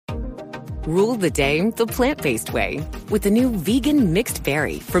Rule the day the plant-based way with the new vegan mixed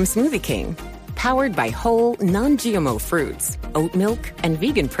berry from Smoothie King. Powered by whole, non-GMO fruits, oat milk, and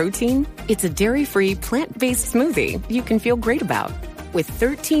vegan protein, it's a dairy-free, plant-based smoothie you can feel great about. With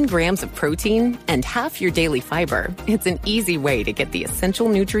 13 grams of protein and half your daily fiber, it's an easy way to get the essential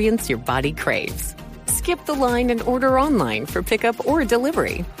nutrients your body craves. Skip the line and order online for pickup or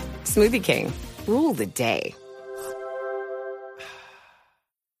delivery. Smoothie King. Rule the day.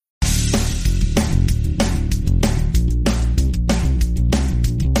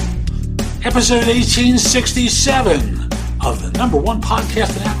 Episode 1867 of the number one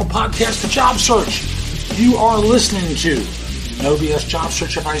podcast in Apple Podcast, The Job Search. You are listening to No BS Job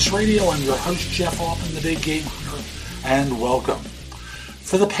Search Advice Radio. I'm your host, Jeff Altman, the Big Game Hunter, and welcome.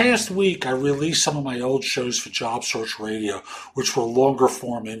 For the past week, I released some of my old shows for Job Search Radio, which were longer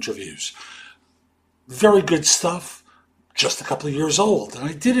form interviews. Very good stuff, just a couple of years old. And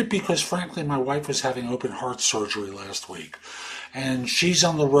I did it because, frankly, my wife was having open heart surgery last week. And she's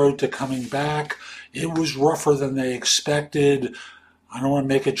on the road to coming back. It was rougher than they expected. I don't want to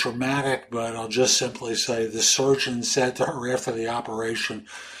make it dramatic, but I'll just simply say the surgeon said to her after the operation,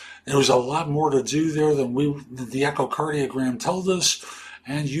 there was a lot more to do there than the echocardiogram told us,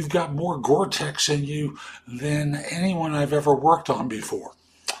 and you've got more Gore-Tex in you than anyone I've ever worked on before.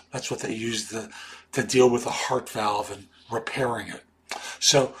 That's what they used to deal with a heart valve and repairing it.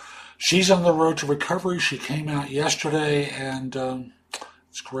 So she's on the road to recovery. She came out yesterday, and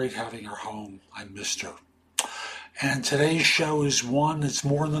it's great having her home. I missed her. And today's show is one that's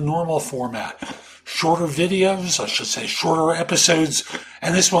more in the normal format. Shorter videos, I should say shorter episodes,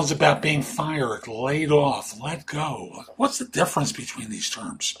 and this one's about being fired, laid off, let go. What's the difference between these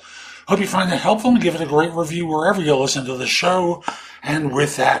terms? Hope you find it helpful and give it a great review wherever you listen to the show. And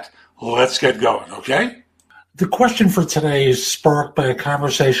with that, let's get going, okay? The question for today is sparked by a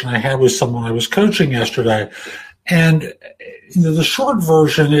conversation I had with someone I was coaching yesterday. And the short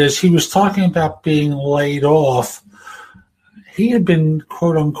version is he was talking about being laid off. He had been,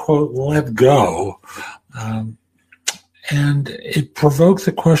 quote unquote, let go. And it provoked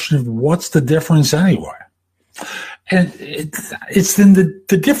the question of what's the difference anyway? And it's then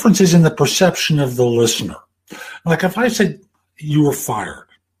the difference is in the perception of the listener. Like if I said you were fired.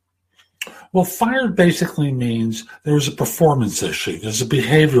 Well, fired basically means there was a performance issue. There's a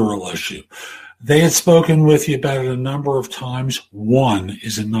behavioral issue. They had spoken with you about it a number of times. One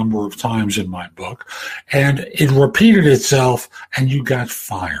is a number of times in my book. And it repeated itself, and you got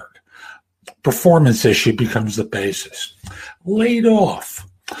fired. Performance issue becomes the basis. Laid off.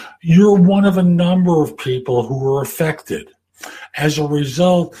 You're one of a number of people who were affected. As a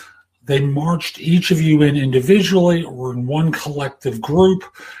result, they marched each of you in individually or in one collective group.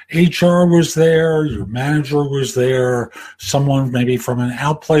 HR was there, your manager was there, someone maybe from an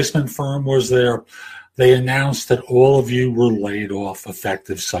outplacement firm was there. They announced that all of you were laid off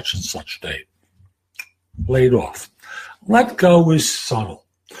effective such and such date. Laid off. Let go is subtle.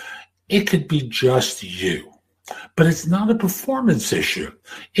 It could be just you, but it's not a performance issue.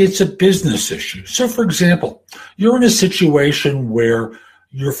 It's a business issue. So, for example, you're in a situation where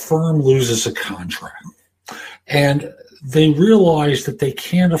your firm loses a contract, and they realize that they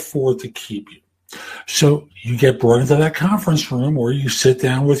can't afford to keep you. So you get brought into that conference room where you sit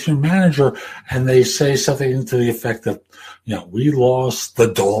down with your manager, and they say something to the effect of, we lost the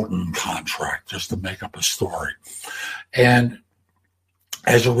Dalton contract, just to make up a story. And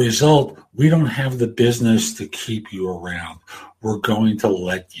as a result, we don't have the business to keep you around. We're going to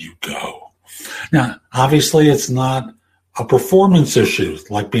let you go. Now, obviously, it's not a performance issue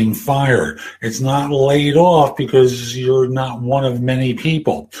like being fired. It's not laid off because you're not one of many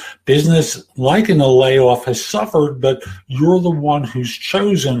people. Business, like in a layoff, has suffered, but you're the one who's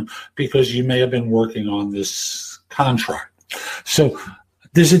chosen because you may have been working on this contract. So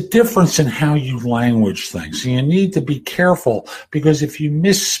there's a difference in how you language things. And you need to be careful because if you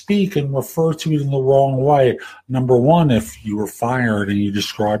misspeak and refer to it in the wrong way, number one, if you were fired and you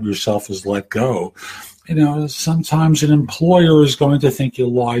describe yourself as let go, sometimes an employer is going to think you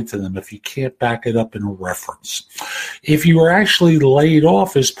lied to them if you can't back it up in a reference. If you were actually laid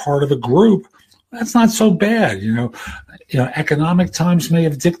off as part of a group, that's not so bad. Economic times may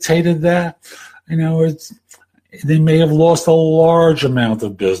have dictated that. They may have lost a large amount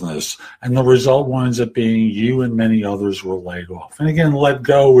of business, and the result winds up being you and many others were laid off. And again, let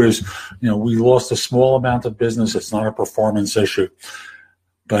go is, we lost a small amount of business. It's not a performance issue,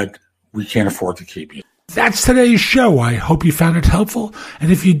 but we can't afford to keep you. That's today's show. I hope you found it helpful.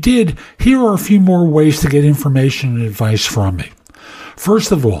 And if you did, here are a few more ways to get information and advice from me.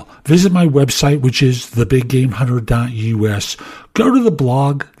 First of all, visit my website, which is thebiggamehunter.us. Go to the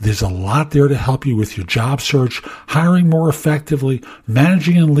blog. There's a lot there to help you with your job search, hiring more effectively,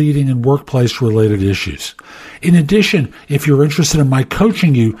 managing and leading, and workplace-related issues. In addition, if you're interested in my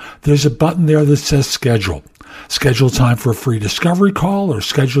coaching you, there's a button there that says schedule. Schedule time for a free discovery call or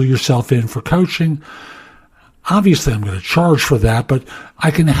schedule yourself in for coaching. Obviously, I'm going to charge for that, but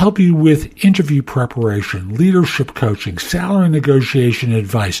I can help you with interview preparation, leadership coaching, salary negotiation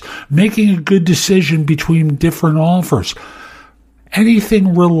advice, making a good decision between different offers.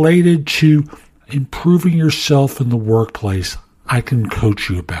 Anything related to improving yourself in the workplace, I can coach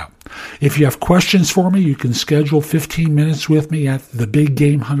you about. If you have questions for me, you can schedule 15 minutes with me at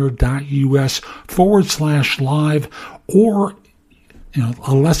thebiggamehunter.us/live, or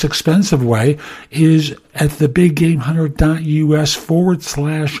a less expensive way is at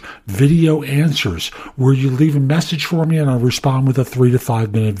thebiggamehunter.us/video answers, where you leave a message for me and I'll respond with a 3 to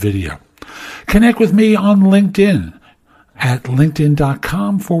 5 minute video. Connect with me on LinkedIn at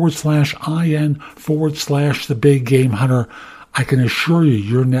linkedin.com/IN/thebiggamehunter. I can assure you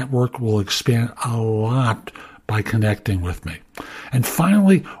your network will expand a lot by connecting with me. And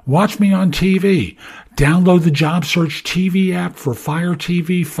finally, watch me on TV. Download the Job Search TV app for Fire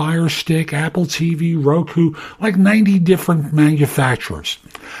TV, Fire Stick, Apple TV, Roku, like 90 different manufacturers.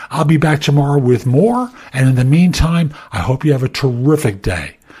 I'll be back tomorrow with more, and in the meantime, I hope you have a terrific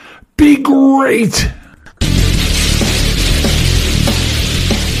day. Be great!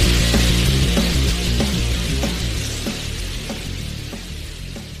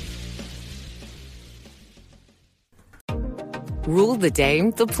 Rule the day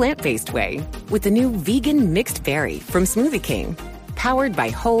the plant-based way with the new vegan mixed berry from Smoothie King. Powered by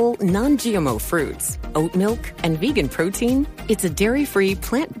whole, non-GMO fruits, oat milk, and vegan protein, it's a dairy-free,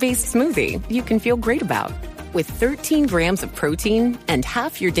 plant-based smoothie you can feel great about. With 13 grams of protein and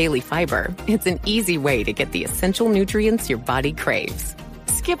half your daily fiber, it's an easy way to get the essential nutrients your body craves.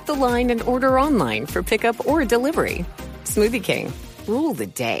 Skip the line and order online for pickup or delivery. Smoothie King. Rule the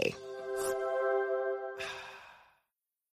day.